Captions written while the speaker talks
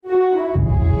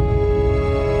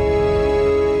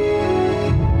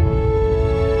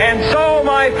And so,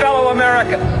 my fellow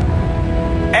Americans,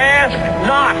 ask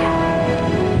not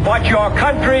what your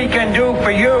country can do for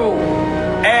you.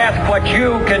 Ask what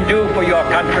you can do for your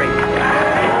country.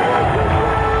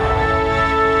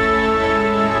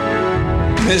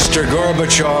 Mr.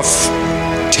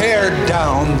 Gorbachev, tear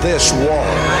down this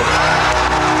wall.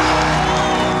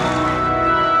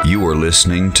 You are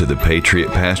listening to the Patriot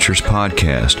Pastors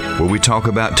Podcast, where we talk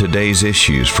about today's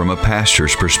issues from a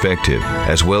pastor's perspective,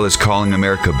 as well as calling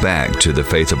America back to the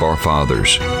faith of our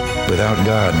fathers. Without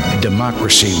God,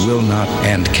 democracy will not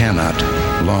and cannot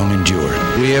long endure.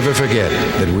 We ever forget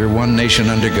that we're one nation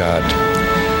under God,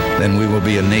 then we will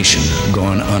be a nation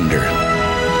gone under.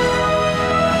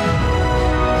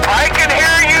 I can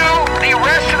hear you, the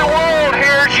rest of the world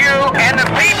hears you, and the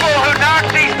people who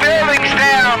knock these buildings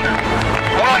down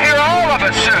will hear all of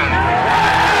us soon.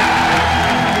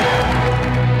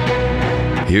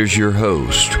 Here's your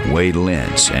host, Wade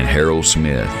Lentz and Harold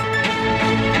Smith.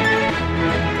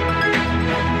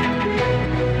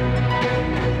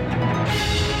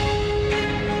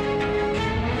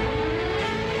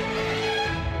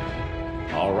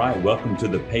 All right, welcome to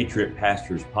the Patriot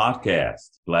Pastors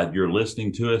Podcast. Glad you're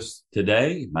listening to us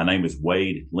today. My name is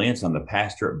Wade Lentz. I'm the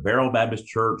pastor at Beryl Baptist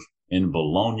Church in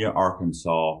Bologna,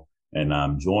 Arkansas. And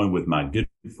I'm joined with my good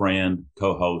friend,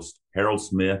 co-host, Harold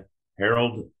Smith.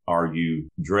 Harold, are you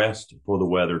dressed for the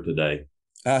weather today?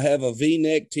 I have a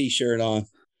V-neck T-shirt on.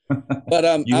 But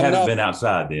you haven't been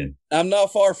outside then? I'm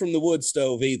not far from the wood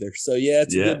stove either. So, yeah,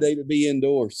 it's a good day to be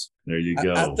indoors. There you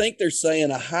go. I think they're saying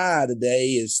a high today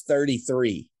is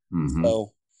 33. Mm-hmm.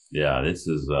 So, yeah, this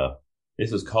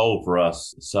is cold for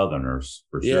us Southerners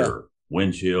for sure.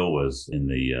 Wind chill was in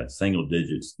the single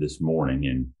digits this morning,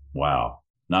 and wow.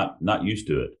 Not used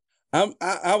to it.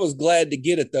 I was glad to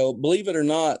get it, though. Believe it or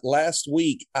not, last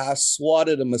week I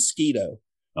swatted a mosquito.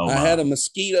 I had a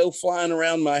mosquito flying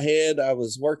around my head. I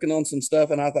was working on some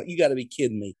stuff, and I thought, you got to be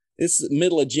kidding me. It's the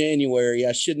middle of January.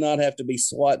 I should not have to be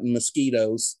swatting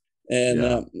mosquitoes.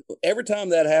 And every time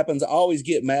that happens, I always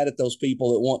get mad at those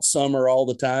people that want summer all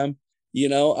the time. You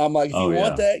know, I'm like, if you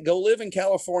want that, go live in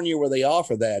California where they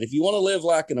offer that. If you want to live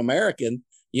like an American,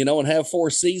 you know, and have 4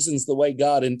 seasons the way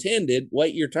God intended,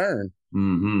 wait your turn.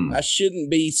 Mm-hmm. I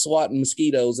shouldn't be swatting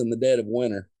mosquitoes in the dead of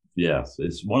winter. Yes,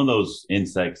 it's one of those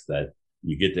insects that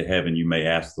you get to heaven, you may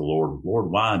ask the Lord,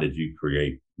 why did you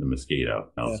create the mosquito?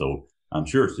 So I'm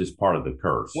sure it's just part of the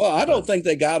curse. Well, I don't think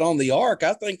they got on the ark.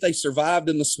 I think they survived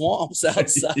in the swamps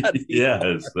outside.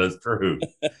 Yes, that's true.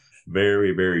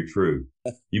 Very, very true.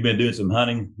 You've been doing some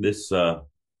hunting this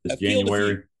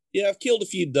January? Yeah, I've killed a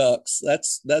few ducks.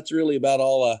 That's really about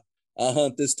all I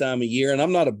hunt this time of year. And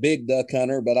I'm not a big duck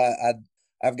hunter, but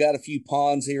I've got a few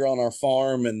ponds here on our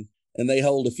farm, and they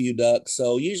hold a few ducks.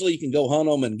 So usually you can go hunt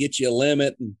them and get you a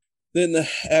limit. And then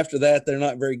after that, they're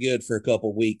not very good for a couple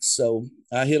of weeks. So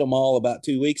I hit them all about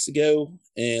 2 weeks ago.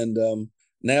 And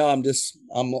now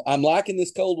I'm liking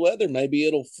this cold weather. Maybe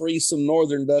it'll freeze some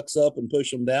northern ducks up and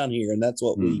push them down here. And that's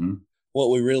what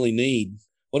we really need.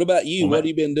 What about you? What have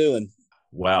you been doing?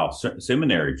 Wow.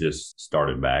 Seminary just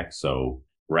started back. So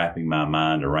wrapping my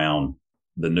mind around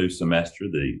the new semester,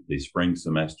 the spring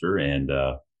semester. And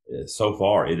so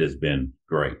far it has been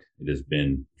great. It has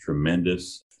been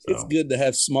tremendous. So. It's good to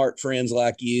have smart friends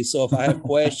like you. So if I have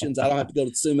questions, I don't have to go to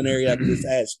the seminary. I can just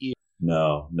ask you.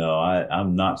 No,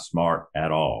 I'm not smart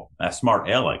at all. Smart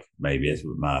aleck, maybe that's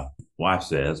what my wife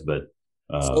says, but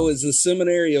so is the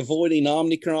seminary avoiding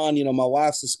Omicron? You know, my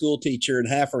wife's a school teacher and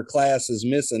half her class is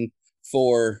missing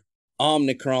for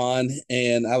Omicron.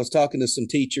 And I was talking to some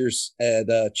teachers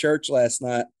at church last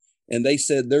night, and they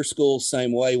said their school's the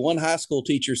same way. One high school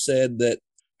teacher said that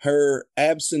her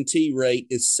absentee rate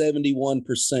is 71%.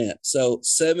 So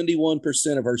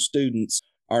 71% of her students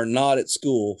are not at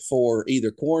school for either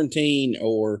quarantine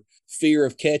or fear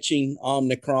of catching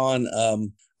Omicron.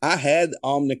 I had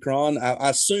Omicron. I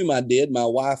assume I did. My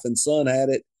wife and son had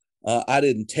it. I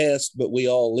didn't test, but we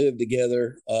all lived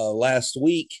together last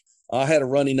week. I had a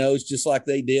runny nose just like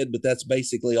they did, but that's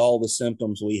basically all the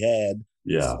symptoms we had.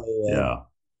 Yeah. So,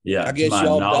 yeah. I guess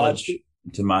y'all dodged it.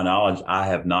 To my knowledge, I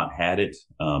have not had it.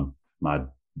 My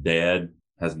dad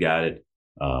has got it.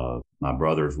 My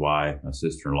brother's wife, my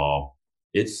sister-in-law.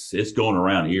 It's going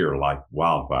around here like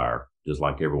wildfire, just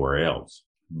like everywhere else.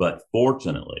 But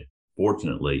fortunately,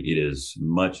 it is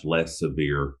much less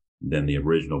severe than the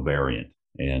original variant.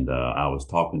 And I was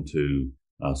talking to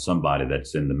somebody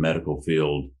that's in the medical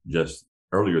field just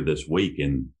earlier this week,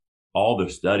 and all the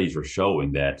studies are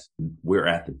showing that we're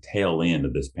at the tail end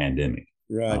of this pandemic.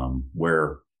 Right.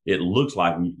 Where it looks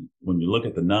like when you look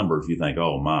at the numbers, you think,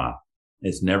 oh my,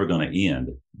 it's never going to end.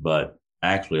 But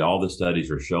actually all the studies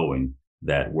are showing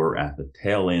that we're at the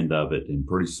tail end of it, and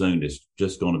pretty soon it's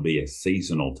just going to be a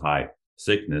seasonal type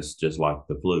sickness, just like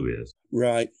the flu is.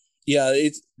 Right. Yeah,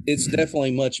 it's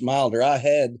definitely much milder. I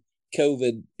had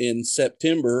COVID in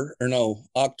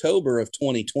October of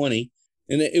 2020,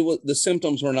 and it was, the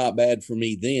symptoms were not bad for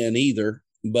me then either.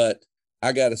 But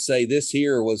I got to say, this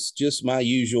here was just my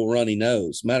usual runny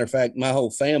nose. Matter of fact, my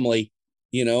whole family,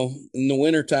 in the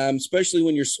wintertime, especially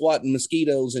when you're swatting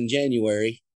mosquitoes in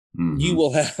January, you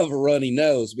will have a runny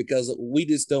nose because we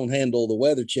just don't handle the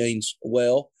weather change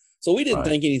well. So we didn't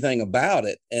think anything about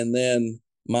it. And then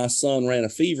my son ran a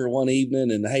fever one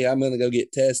evening and, hey, I'm going to go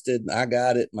get tested. I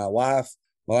got it. My wife,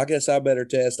 well, I guess I better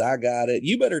test. I got it.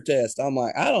 You better test. I'm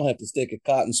like, I don't have to stick a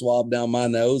cotton swab down my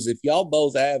nose. If y'all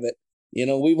both have it,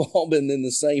 we've all been in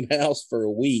the same house for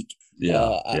a week.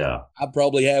 I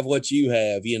probably have what you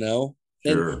have,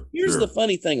 Sure, and here's the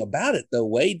funny thing about it, though,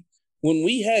 Wade. When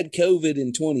we had COVID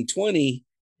in 2020,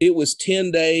 it was 10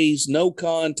 days, no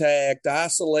contact,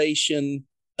 isolation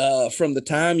from the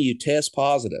time you test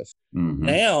positive.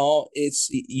 Now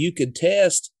you could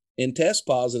test and test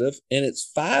positive, and it's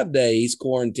 5 days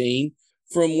quarantine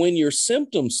from when your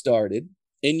symptoms started.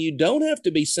 And you don't have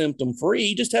to be symptom free.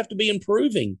 You just have to be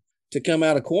improving to come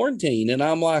out of quarantine. And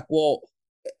I'm like, well,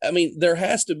 there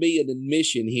has to be an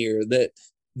admission here that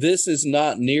this is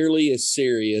not nearly as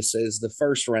serious as the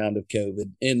first round of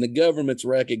COVID. And the government's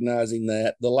recognizing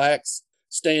that. The lax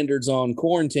standards on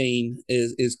quarantine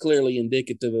is clearly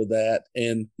indicative of that.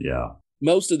 And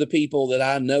most of the people that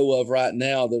I know of right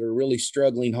now that are really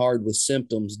struggling hard with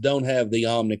symptoms don't have the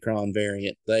Omicron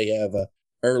variant. They have a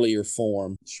earlier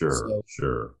form. Sure.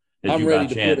 Did I'm you ready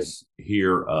by to chance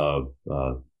hear of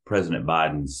President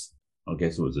Biden's, I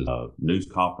guess it was a news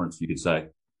conference, you could say?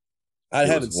 I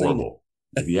haven't seen it.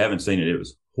 If you haven't seen it, it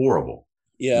was horrible.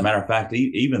 Yeah. As a matter of fact,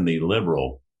 even the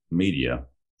liberal media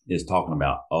is talking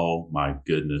about, oh my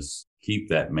goodness, keep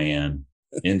that man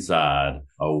inside,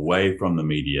 away from the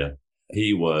media.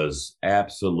 He was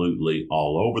absolutely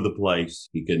all over the place.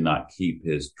 He could not keep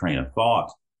his train of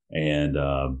thought. And,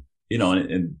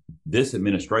 and this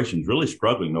administration is really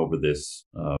struggling over this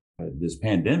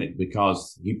pandemic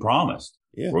because he promised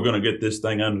we're going to get this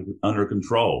thing under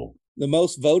control. The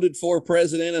most voted for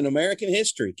president in American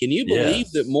history. Can you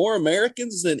believe that more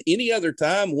Americans than any other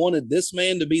time wanted this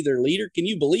man to be their leader? Can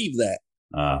you believe that?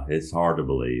 It's hard to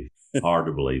believe.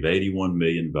 81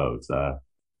 million votes.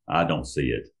 I don't see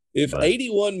it. If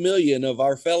 81 million of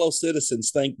our fellow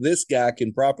citizens think this guy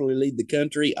can properly lead the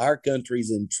country, our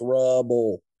country's in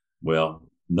trouble. Well,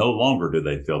 no longer do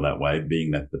they feel that way,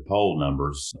 being that the poll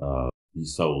numbers,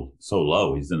 he's so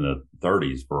low. He's in the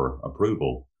 30s for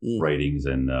approval ratings.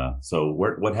 And so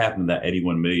what happened to that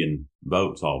 81 million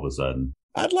votes all of a sudden?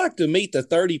 I'd like to meet the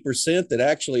 30% that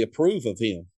actually approve of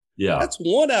him. Yeah. That's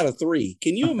 1 out of 3.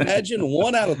 Can you imagine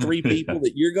 1 out of 3 people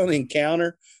that you're going to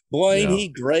encounter? Boy, ain't he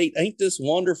great? Ain't this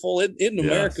wonderful? Isn't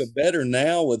America better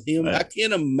now with him? I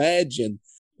can't imagine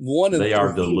one of the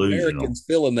Americans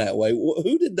feeling that way.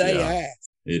 Who did they ask?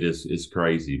 It's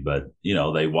crazy, but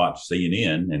they watch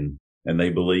CNN and they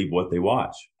believe what they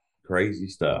watch. Crazy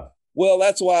stuff. Well,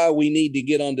 that's why we need to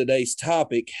get on today's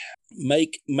topic,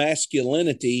 make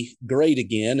masculinity great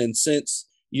again. And since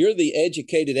you're the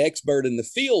educated expert in the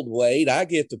field, Wade, I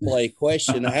get to play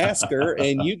question asker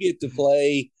and you get to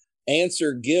play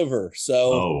answer giver.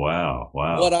 So wow.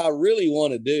 What I really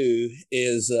want to do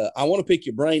is I want to pick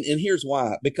your brain. And here's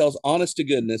why, because honest to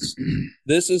goodness,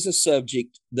 this is a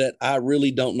subject that I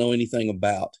really don't know anything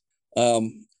about.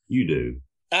 You do.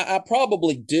 I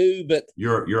probably do, but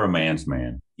you're a man's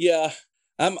man. Yeah,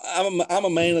 I'm a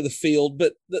man of the field.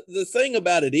 But the thing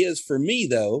about it is, for me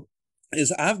though,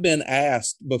 is I've been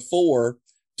asked before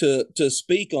to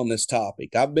speak on this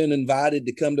topic. I've been invited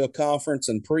to come to a conference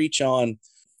and preach on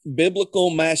biblical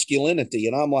masculinity,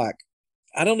 and I'm like,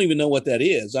 I don't even know what that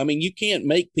is. I mean, you can't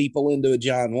make people into a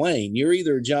John Wayne. You're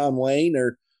either a John Wayne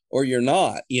or you're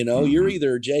not. You're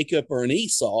either a Jacob or an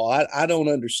Esau. I don't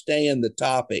understand the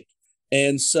topic.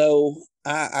 And so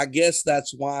I guess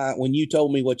that's why when you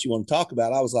told me what you want to talk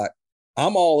about, I was like,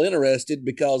 I'm all interested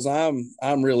because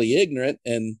I'm really ignorant.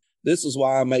 And this is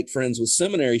why I make friends with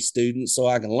seminary students so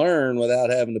I can learn without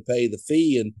having to pay the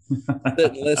fee and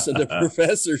sit and listen to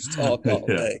professors talk all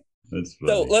day. That's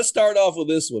funny. So let's start off with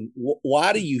this one.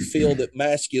 Why do you feel that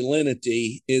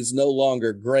masculinity is no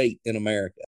longer great in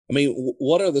America? I mean,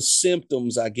 what are the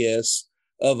symptoms, I guess,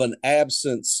 of an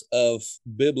absence of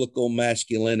biblical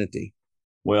masculinity?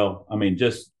 Well, I mean,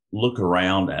 just look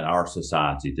around at our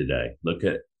society today. Look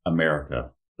at America,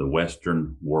 the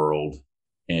Western world.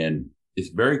 And it's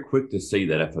very quick to see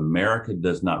that if America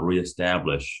does not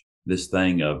reestablish this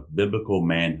thing of biblical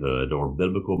manhood or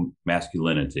biblical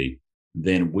masculinity,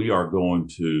 then we are going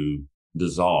to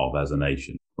dissolve as a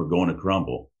nation. We're going to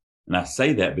crumble. And I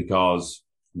say that because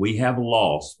we have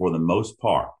lost, for the most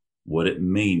part, what it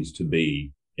means to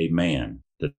be a man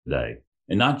today.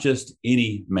 And not just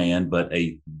any man, but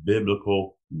a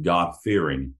biblical,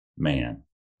 God-fearing man.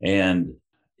 And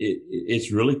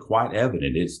it's really quite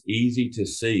evident. It's easy to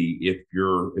see if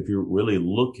you're really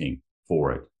looking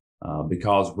for it,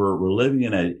 because we're living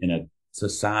in a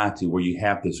society where you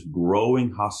have this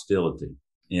growing hostility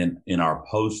in our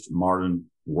post-modern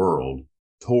world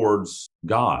towards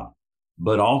God,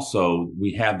 but also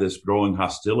we have this growing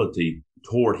hostility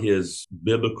toward His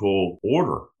biblical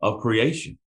order of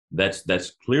creation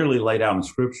that's clearly laid out in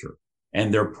Scripture.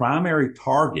 And their primary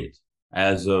target,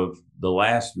 as of the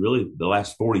last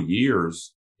 40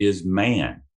 years, is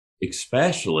man,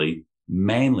 especially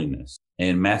manliness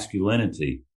and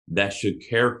masculinity that should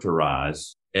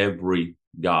characterize every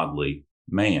godly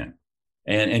man.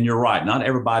 And you're right, not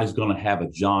everybody's going to have a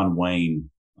John Wayne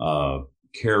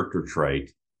character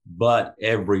trait, but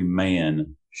every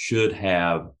man should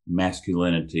have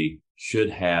masculinity, should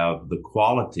have the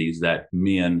qualities that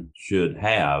men should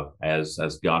have as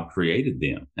God created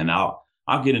them. And I'll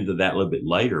get into that a little bit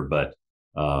later, but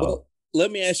well,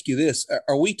 let me ask you this: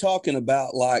 are we talking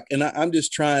about and I'm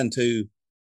just trying to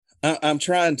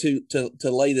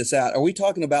lay this out? Are we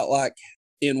talking about like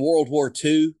in World War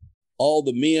II, all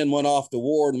the men went off to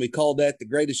war, and we called that the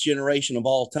greatest generation of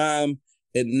all time?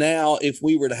 And now, if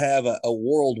we were to have a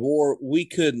world war, we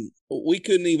couldn't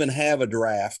even have a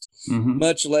draft,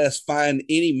 much less find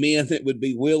any men that would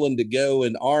be willing to go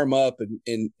and arm up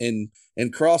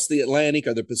and cross the Atlantic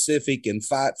or the Pacific and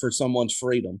fight for someone's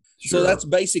freedom. Sure. So that's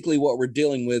basically what we're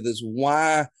dealing with, is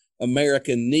why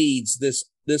America needs this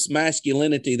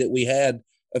masculinity that we had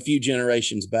a few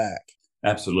generations back.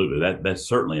 Absolutely. That's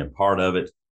certainly a part of it.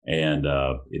 And,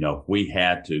 if we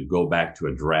had to go back to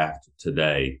a draft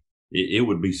today, it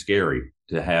would be scary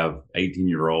to have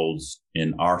 18-year-olds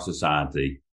in our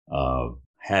society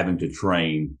having to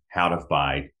train how to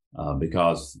fight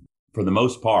because, for the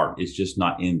most part, it's just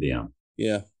not in them.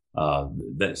 Yeah.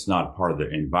 That's not a part of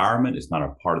their environment. It's not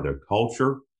a part of their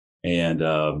culture. And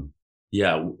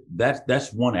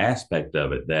that's one aspect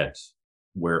of it, that's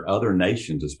where other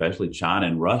nations, especially China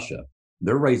and Russia,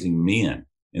 they're raising men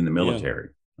in the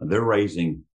military. Yeah. They're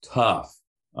raising tough,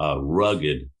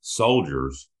 rugged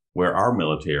soldiers, where our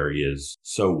military is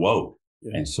so woke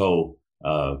and so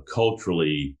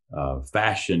culturally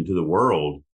fashioned to the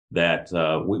world that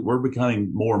we're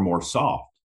becoming more and more soft.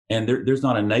 And there's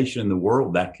not a nation in the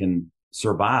world that can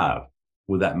survive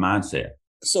with that mindset.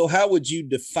 So how would you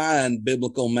define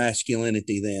biblical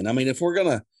masculinity then? I mean, if we're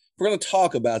gonna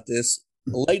talk about this,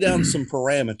 lay down some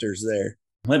parameters there.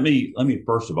 Let me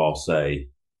first of all say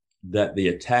that the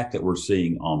attack that we're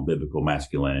seeing on biblical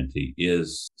masculinity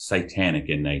is satanic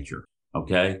in nature,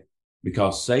 okay?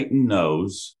 Because Satan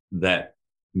knows that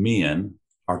men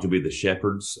are to be the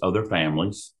shepherds of their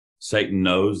families. Satan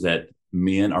knows that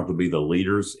men are to be the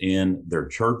leaders in their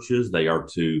churches. They are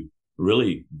to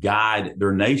really guide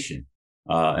their nation.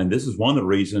 And this is one of the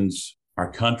reasons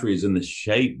our country is in the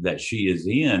shape that she is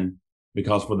in,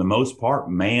 because for the most part,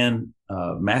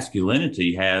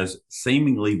 masculinity has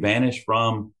seemingly vanished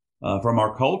from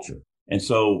our culture. And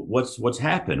so what's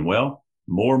happened? Well,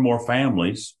 more and more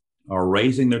families are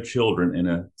raising their children in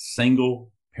a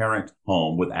single parent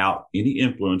home without any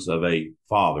influence of a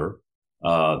father.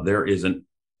 There is an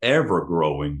ever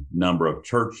growing number of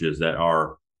churches that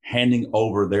are handing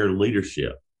over their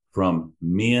leadership from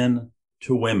men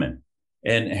to women.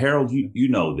 And Harold, you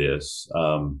know this,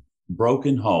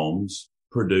 broken homes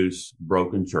produce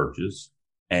broken churches,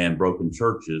 and broken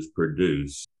churches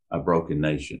produce a broken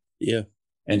nation. Yeah.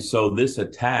 And so this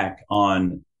attack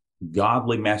on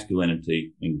godly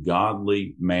masculinity and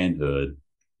godly manhood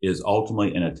is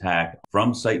ultimately an attack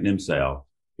from Satan himself,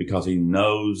 because he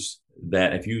knows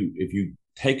that if you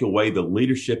take away the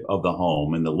leadership of the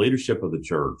home and the leadership of the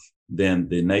church, then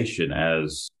the nation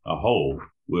as a whole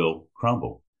will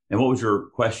crumble. And what was your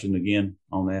question again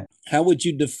on that? How would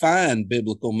you define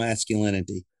biblical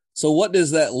masculinity? So what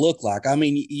does that look like? I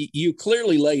mean, you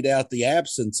clearly laid out the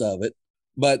absence of it,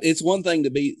 but it's one thing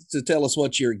to tell us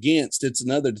what you're against. It's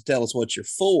another to tell us what you're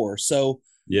for. So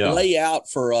lay out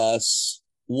for us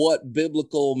what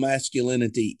biblical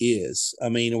masculinity is. I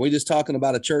mean, are we just talking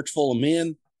about a church full of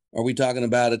men? Are we talking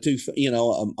about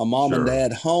a mom and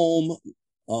dad home?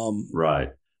 Right.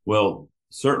 Well,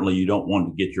 certainly you don't want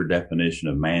to get your definition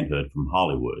of manhood from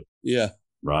Hollywood. Yeah.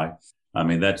 Right. I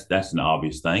mean, that's an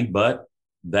obvious thing, but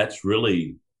that's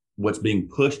really what's being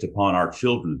pushed upon our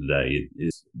children today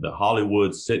is the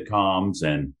Hollywood sitcoms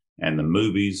and the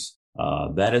movies.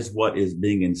 That is what is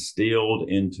being instilled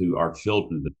into our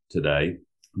children today.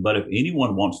 But if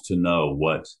anyone wants to know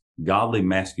what godly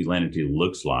masculinity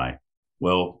looks like,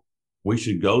 well, we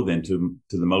should go then to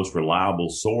the most reliable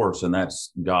source, and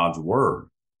that's God's word.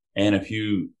 And if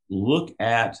you look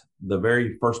at the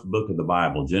very first book of the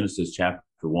Bible, Genesis chapter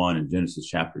 1 and Genesis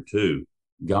chapter 2,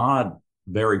 God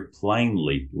very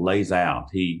plainly lays out,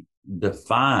 he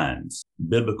defines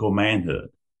biblical manhood.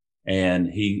 And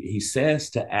he says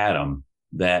to Adam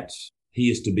that he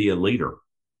is to be a leader.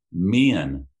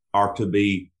 Men are to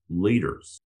be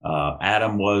leaders.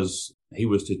 Adam was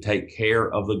to take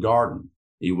care of the garden.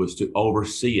 He was to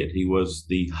oversee it. He was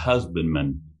the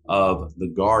husbandman of the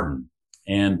garden.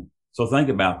 And so think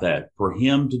about that. For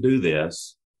him to do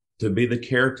this, to be the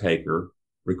caretaker,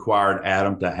 required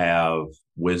Adam to have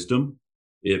wisdom.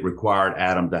 It required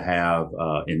Adam to have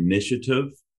initiative,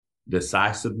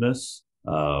 decisiveness,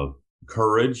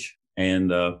 courage,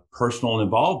 and personal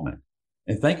involvement.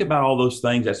 And think about all those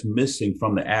things that's missing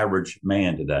from the average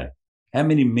man today. How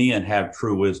many men have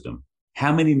true wisdom?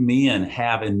 How many men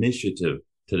have initiative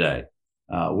today?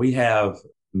 We have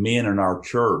men in our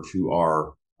church who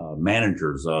are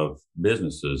managers of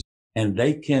businesses, and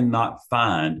they cannot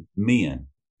find men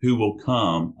who will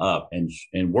come up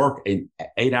and work an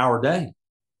 8-hour day.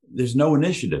 There's no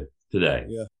initiative today.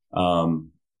 Yeah.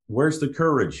 Where's the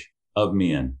courage of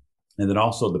men? And then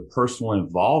also the personal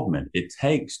involvement it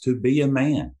takes to be a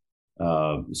man.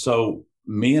 So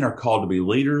men are called to be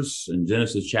leaders in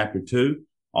Genesis chapter 2.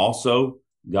 Also,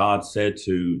 God said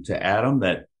to Adam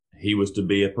that he was to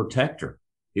be a protector.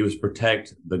 He was to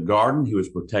protect the garden. He was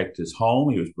to protect his home.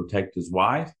 He was to protect his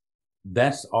wife.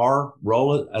 That's our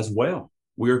role as well.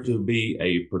 We are to be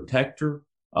a protector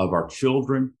of our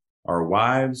children, our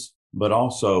wives, but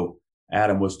also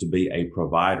Adam was to be a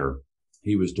provider.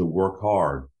 He was to work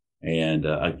hard. And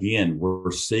again,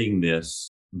 we're seeing this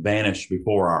vanish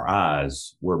before our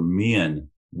eyes where men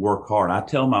work hard. I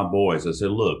tell my boys, I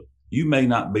said, look, you may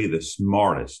not be the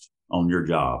smartest on your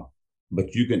job,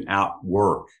 but you can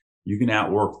outwork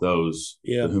those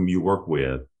whom you work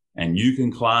with, and you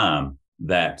can climb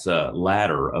that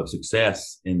ladder of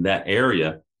success in that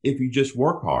area if you just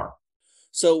work hard.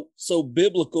 So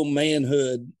biblical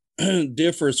manhood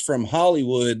differs from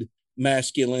Hollywood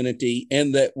masculinity,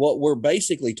 and that what we're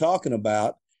basically talking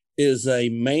about is a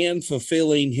man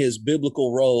fulfilling his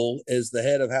biblical role as the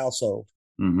head of household,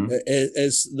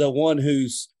 as the one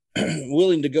who's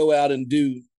willing to go out and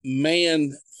do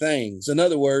man things. In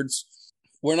other words,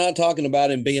 we're not talking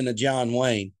about him being a John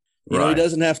Wayne. You know, he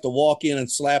doesn't have to walk in and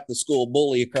slap the school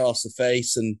bully across the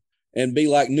face and be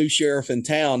like new sheriff in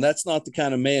town. That's not the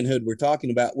kind of manhood we're talking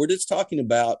about. We're just talking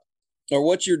about, or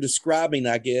what you're describing,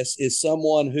 I guess, is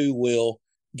someone who will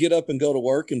get up and go to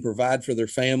work and provide for their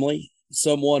family,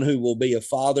 someone who will be a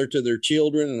father to their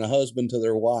children and a husband to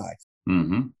their wife.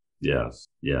 Mm-hmm. Yes.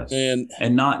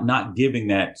 And not giving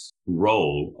that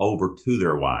role over to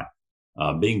their wife,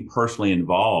 being personally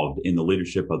involved in the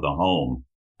leadership of the home,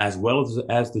 as well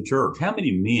as the church. How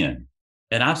many men,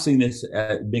 and I've seen this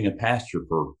being a pastor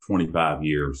for 25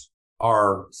 years,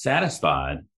 are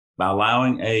satisfied by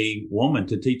allowing a woman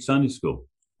to teach Sunday school,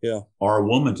 or a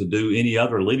woman to do any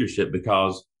other leadership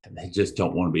because they just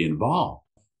don't want to be involved.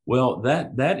 Well,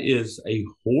 that is a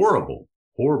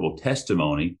horrible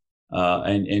testimony,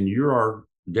 and your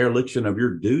dereliction of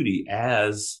your duty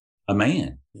as a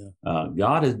man.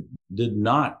 God did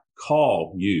not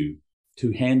call you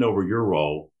to hand over your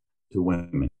role to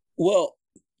women. Well,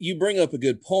 you bring up a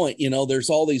good point. You know, there's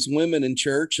all these women in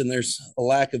church and there's a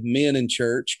lack of men in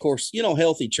church. Of course, you know,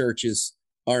 healthy churches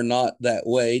are not that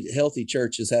way. Healthy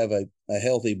churches have a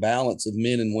healthy balance of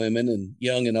men and women and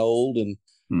young and old and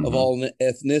of all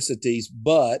ethnicities.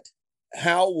 But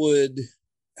how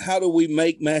do we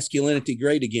make masculinity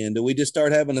great again? Do we just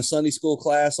start having a Sunday school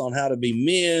class on how to be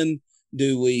men?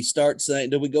 Do we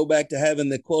go back to having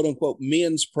the quote unquote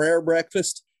men's prayer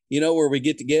breakfast, you know, where we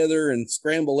get together and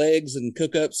scramble eggs and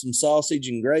cook up some sausage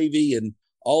and gravy and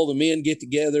all the men get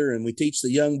together and we teach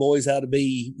the young boys how to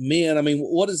be men? I mean,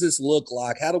 what does this look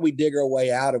like? How do we dig our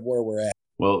way out of where we're at?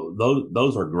 Well,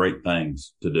 those are great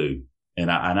things to do.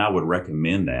 And I would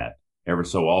recommend that ever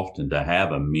so often to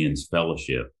have a men's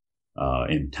fellowship.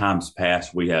 In times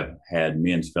past, we have had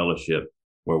men's fellowship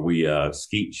where we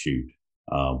skeet shoot.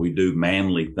 We do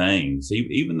manly things,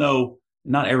 even though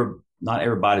not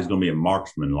everybody's going to be a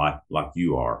marksman like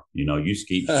you are. You know, you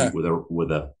skeet shoot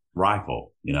with a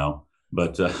rifle. You know,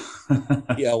 But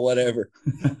yeah, whatever.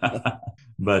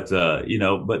 but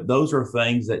but those are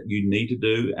things that you need to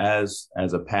do as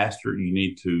a pastor. You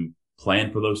need to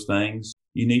plan for those things.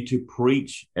 You need to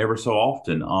preach ever so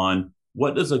often on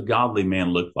what does a godly man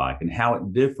look like and how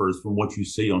it differs from what you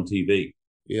see on TV.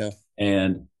 Yeah.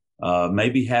 And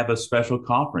maybe have a special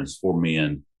conference for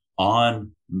men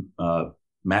on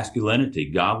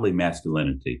masculinity, godly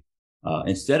masculinity,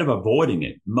 instead of avoiding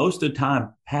it. Most of the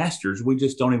time, pastors, we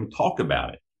just don't even talk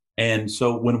about it. And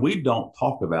so when we don't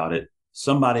talk about it,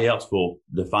 somebody else will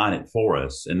define it for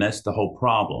us. And that's the whole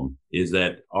problem, is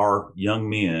that our young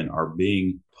men are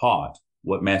being taught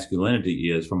what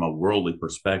masculinity is from a worldly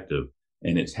perspective,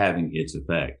 and it's having its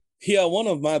effect. Yeah, one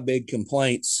of my big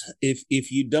complaints,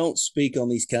 if you don't speak on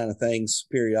these kind of things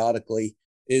periodically,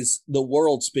 is the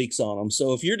world speaks on them.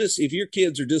 So if your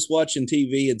kids are just watching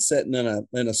TV and sitting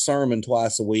in a sermon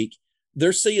twice a week,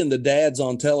 they're seeing the dads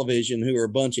on television who are a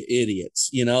bunch of idiots.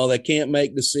 They can't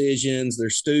make decisions. They're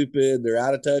stupid. They're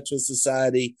out of touch with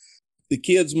society. The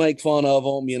kids make fun of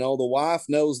them. The wife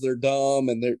knows they're dumb,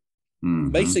 and they're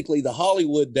basically the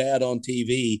Hollywood dad on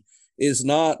TV is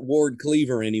not Ward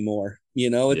Cleaver anymore.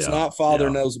 It's not Father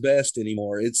Knows Best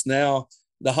anymore. It's now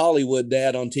the Hollywood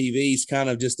dad on TV is kind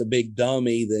of just a big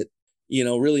dummy that,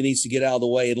 really needs to get out of the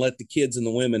way and let the kids and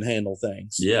the women handle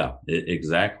things. Yeah,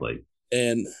 exactly.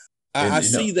 And I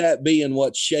see that being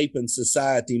what's shaping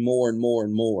society more and more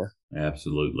and more.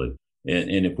 Absolutely.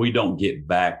 And if we don't get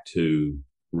back to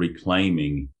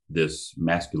reclaiming this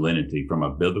masculinity from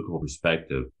a biblical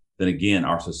perspective, then again,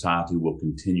 our society will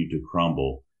continue to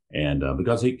crumble. And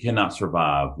because it cannot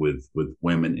survive with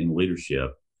women in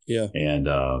leadership. Yeah. And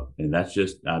that's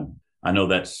just, I know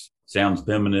that sounds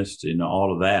feminist and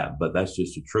all of that, but that's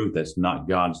just the truth. That's not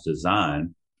God's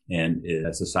design. And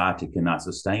a society cannot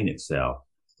sustain itself.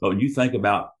 But when you think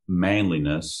about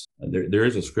manliness, there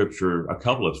is a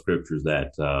couple of scriptures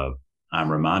that I'm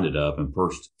reminded of in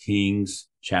 1 Kings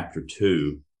chapter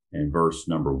 2 and verse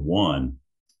number 1.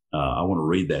 I want to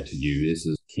read that to you. This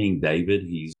is King David.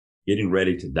 He's getting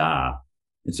ready to die.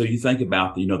 And so you think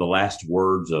about, the last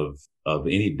words of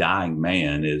any dying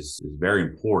man is very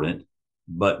important,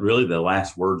 but really the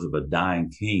last words of a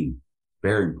dying king,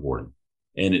 very important.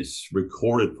 And it's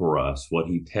recorded for us what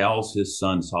he tells his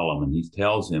son Solomon. He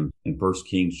tells him in 1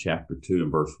 Kings chapter 2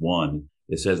 and verse 1,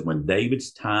 it says, when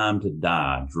David's time to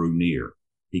die drew near,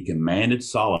 he commanded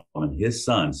Solomon, his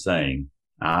son, saying,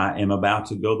 I am about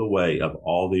to go the way of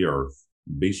all the earth.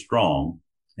 Be strong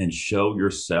and show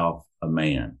yourself a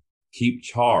man. Keep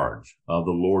charge of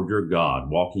the Lord your God,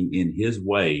 walking in his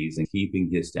ways and keeping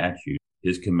his statutes,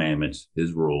 his commandments,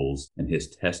 his rules, and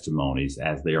his testimonies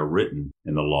as they are written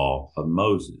in the law of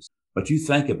Moses. But you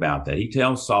think about that. He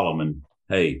tells Solomon,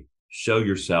 hey, show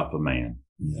yourself a man.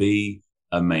 Yeah. Be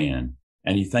a man.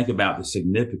 And you think about the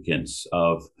significance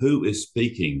of who is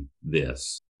speaking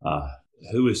this,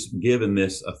 who is given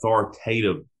this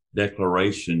authoritative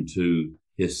declaration to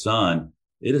his son.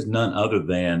 It is none other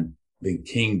than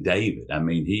King David. I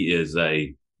mean, he is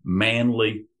a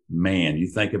manly man. You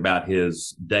think about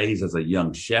his days as a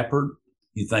young shepherd.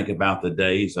 You think about the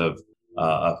days of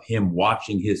him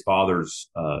watching his father's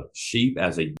sheep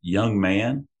as a young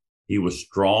man. He was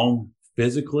strong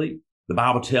physically. The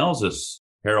Bible tells us,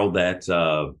 Harold, that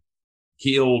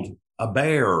killed a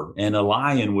bear and a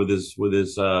lion with his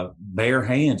bare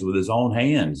hands, with his own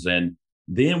hands. And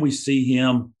then we see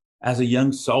him as a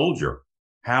young soldier,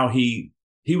 how he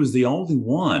was the only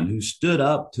one who stood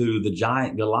up to the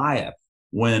giant Goliath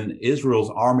when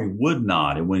Israel's army would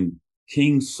not, and when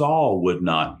King Saul would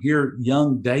not. Here,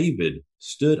 young David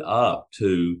stood up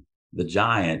to the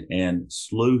giant and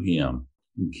slew him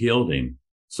and killed him.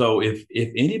 So if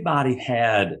anybody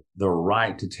had the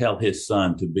right to tell his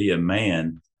son to be a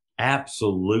man,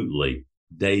 absolutely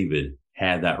David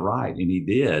had that right, and he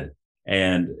did.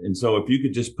 And so if you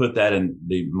could just put that in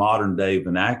the modern day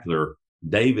vernacular,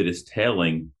 David is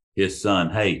telling his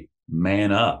son, hey,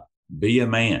 man up, be a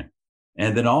man.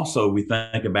 And then also we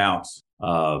think about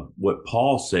what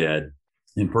Paul said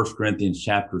in 1 Corinthians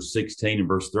chapter 16 and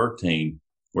verse 13,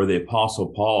 where the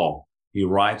apostle Paul, he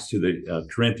writes to the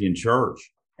Corinthian church,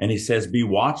 and he says, be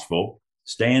watchful,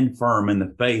 stand firm in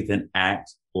the faith, and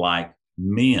act like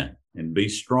men, and be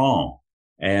strong.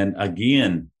 And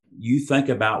again, you think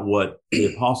about what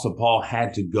the apostle Paul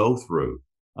had to go through,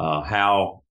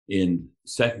 how in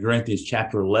 2 Corinthians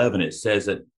chapter 11, it says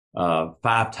that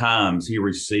 5 times he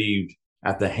received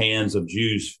at the hands of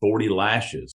Jews 40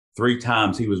 lashes. 3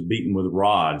 times he was beaten with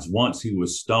rods. Once he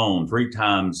was stoned. 3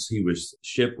 times he was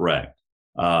shipwrecked.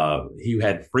 He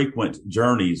had frequent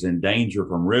journeys in danger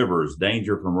from rivers,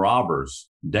 danger from robbers,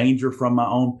 danger from my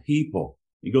own people.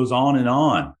 It goes on and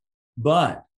on.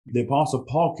 But the Apostle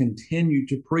Paul continued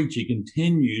to preach. He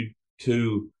continued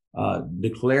to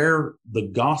declare the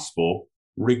gospel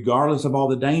regardless of all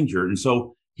the danger. And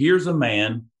so here's a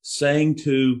man saying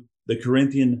to the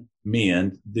Corinthian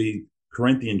men, the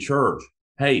Corinthian church,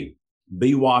 hey,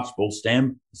 be watchful,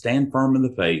 stand firm in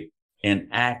the faith, and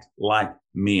act like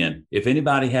men. If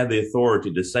anybody had the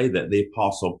authority to say that, the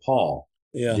Apostle Paul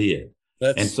did.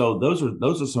 And so those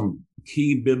are some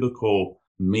key biblical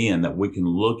men that we can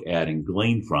look at and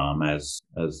glean from as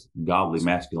godly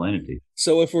masculinity.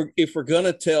 So if we're going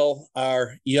to tell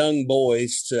our young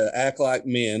boys to act like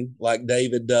men, like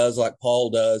David does, like Paul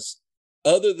does,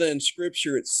 other than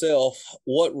Scripture itself,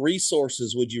 what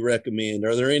resources would you recommend?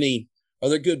 Are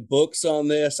there good books on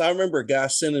this? I remember a guy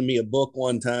sending me a book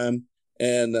one time,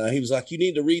 and he was like, "You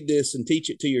need to read this and teach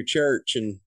it to your church."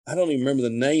 And I don't even remember the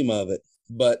name of it,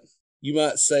 but you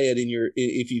might say it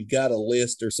if you've got a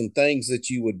list or some things that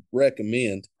you would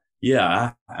recommend.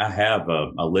 Yeah, I have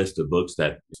a list of books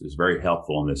that is very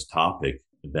helpful on this topic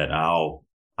that I'll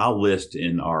list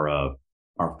in our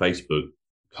Facebook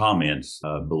comments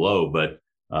below. But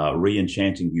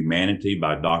Re-Enchanting Humanity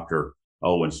by Dr.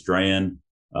 Owen Strachan.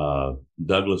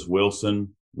 Douglas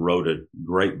Wilson wrote a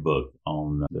great book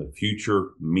on the future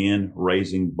men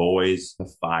raising boys to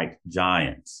fight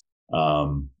giants.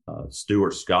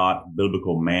 Stuart Scott,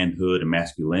 Biblical Manhood and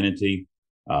Masculinity,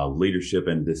 Leadership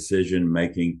and Decision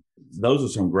Making. Those are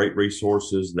some great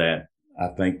resources that I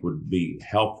think would be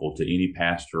helpful to any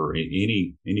pastor,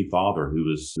 any father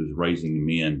who is raising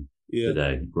men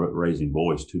today, raising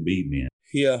boys to be men.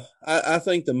 Yeah, I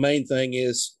think the main thing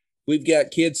is we've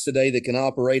got kids today that can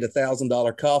operate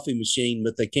 $1,000 coffee machine,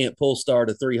 but they can't pull start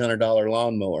a $300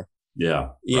 lawnmower. Yeah,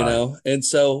 you know, and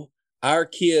so our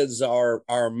kids are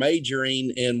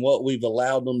majoring in what we've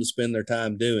allowed them to spend their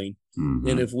time doing. Mm-hmm.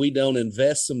 And if we don't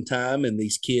invest some time in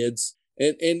these kids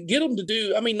and get them to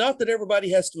do, I mean, not that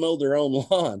everybody has to mow their own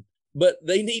lawn, but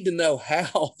they need to know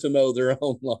how to mow their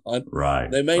own lawn. Right.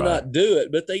 They may not do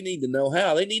it, but they need to know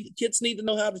how. Kids need to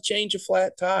know how to change a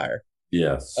flat tire.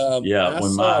 Yes. I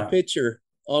saw a picture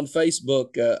on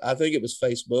Facebook. I think it was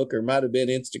Facebook or it might have been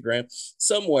Instagram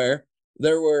somewhere.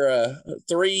 There were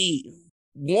 3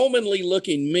 womanly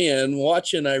looking men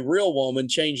watching a real woman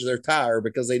change their tire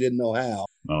because they didn't know how.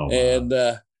 Oh, wow. And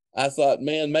I thought,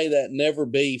 man, may that never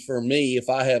be for me if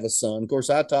I have a son. Of course,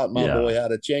 I taught my boy how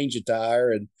to change a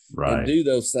tire and do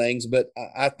those things. But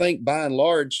I think by and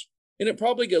large, and it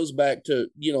probably goes back to,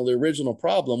 the original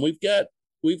problem. We've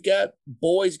got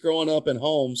boys growing up in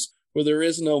homes where there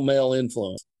is no male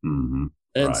influence. Mm-hmm.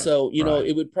 And so,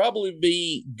 it would probably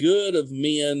be good of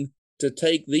men to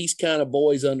take these kind of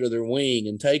boys under their wing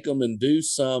and take them and do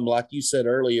some, like you said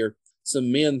earlier,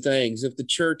 some men things. If the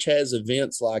church has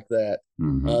events like that,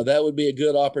 that would be a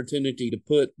good opportunity to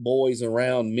put boys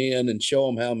around men and show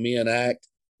them how men act.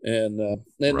 And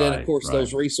then, of course,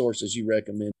 those resources you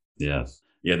recommend. Yes.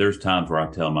 Yeah, there's times where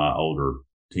I tell my older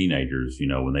teenagers,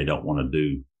 when they don't want to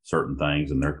do certain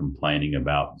things and they're complaining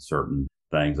about certain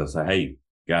things, I say, hey,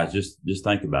 guys, just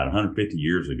think about it. 150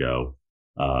 years ago,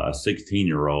 a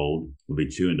 16-year-old would be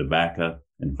chewing tobacco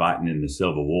and fighting in the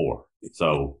Civil War.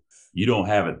 So you don't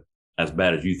have it as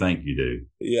bad as you think you do.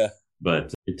 Yeah.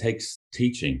 But it takes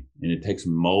teaching and it takes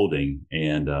molding.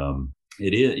 And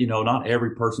it is, not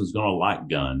every person's going to like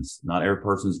guns. Not every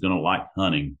person's going to like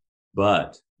hunting.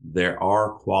 But there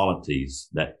are qualities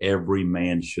that every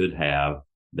man should have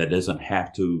that doesn't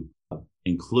have to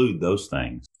include those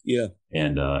things. Yeah.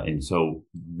 And so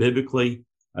biblically,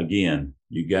 again,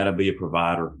 you got to be a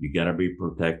provider, you got to be a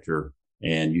protector,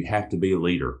 and you have to be a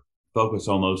leader. Focus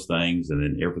on those things, and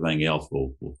then everything else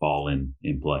will fall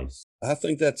in place. I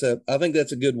think that's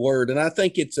a good word, and I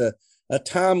think it's a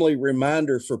timely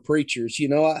reminder for preachers.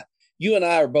 You and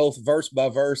I are both verse by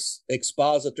verse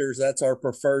expositors. That's our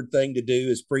preferred thing to do,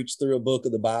 is preach through a book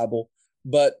of the Bible.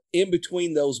 But in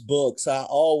between those books, I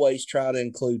always try to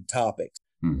include topics.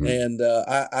 Mm-hmm. And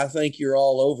I think you're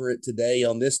all over it today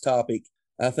on this topic.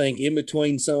 I think in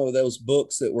between some of those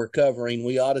books that we're covering,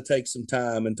 we ought to take some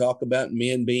time and talk about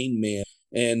men being men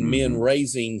and men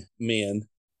raising men,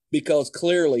 because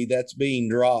clearly that's being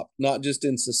dropped, not just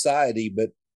in society, but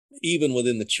even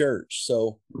within the church.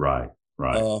 So, right.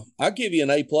 I'll give you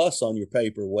an A+ on your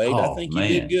paper, Wade. I think you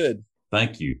did good.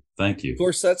 Thank you. Of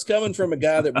course, that's coming from a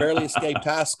guy that barely escaped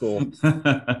high school.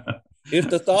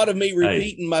 If the thought of me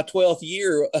repeating my 12th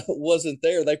year wasn't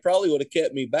there, they probably would have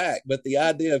kept me back. But the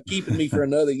idea of keeping me for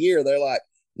another year, they're like,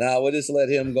 no, we'll just let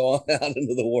him go on out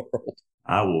into the world.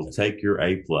 I will take your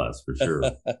A+ for sure.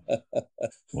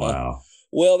 Wow.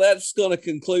 Well, that's going to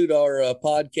conclude our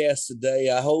podcast today.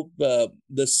 I hope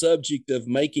the subject of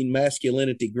making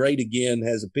masculinity great again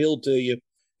has appealed to you.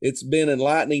 It's been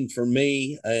enlightening for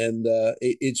me, and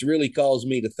it's really caused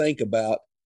me to think about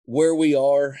where we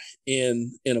are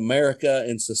in America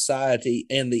and society,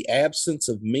 and the absence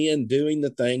of men doing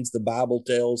the things the Bible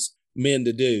tells men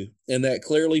to do. And that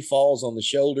clearly falls on the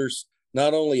shoulders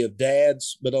not only of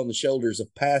dads, but on the shoulders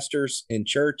of pastors and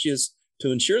churches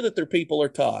to ensure that their people are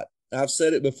taught. I've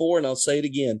said it before and I'll say it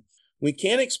again. We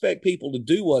can't expect people to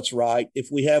do what's right if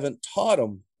we haven't taught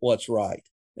them what's right.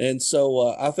 And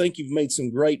so I think you've made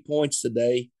some great points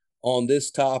today on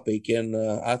this topic, and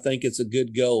I think it's a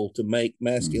good goal to make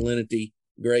masculinity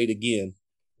great again.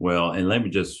 Well, and let me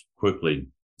just quickly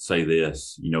say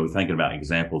this. Thinking about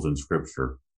examples in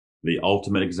Scripture, the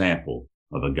ultimate example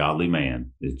of a godly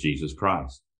man is Jesus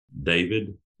Christ.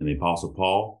 David and the Apostle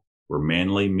Paul were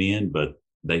manly men, but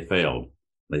they failed.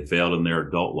 They failed in their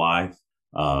adult life.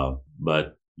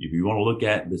 But if you want to look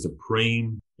at the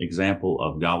supreme example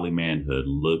of godly manhood,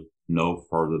 look no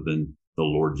further than the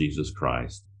Lord Jesus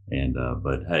Christ.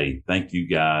 But hey, thank you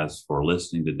guys for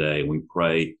listening today. We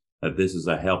pray that this is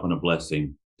a help and a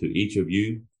blessing to each of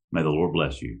you. May the Lord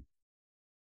bless you.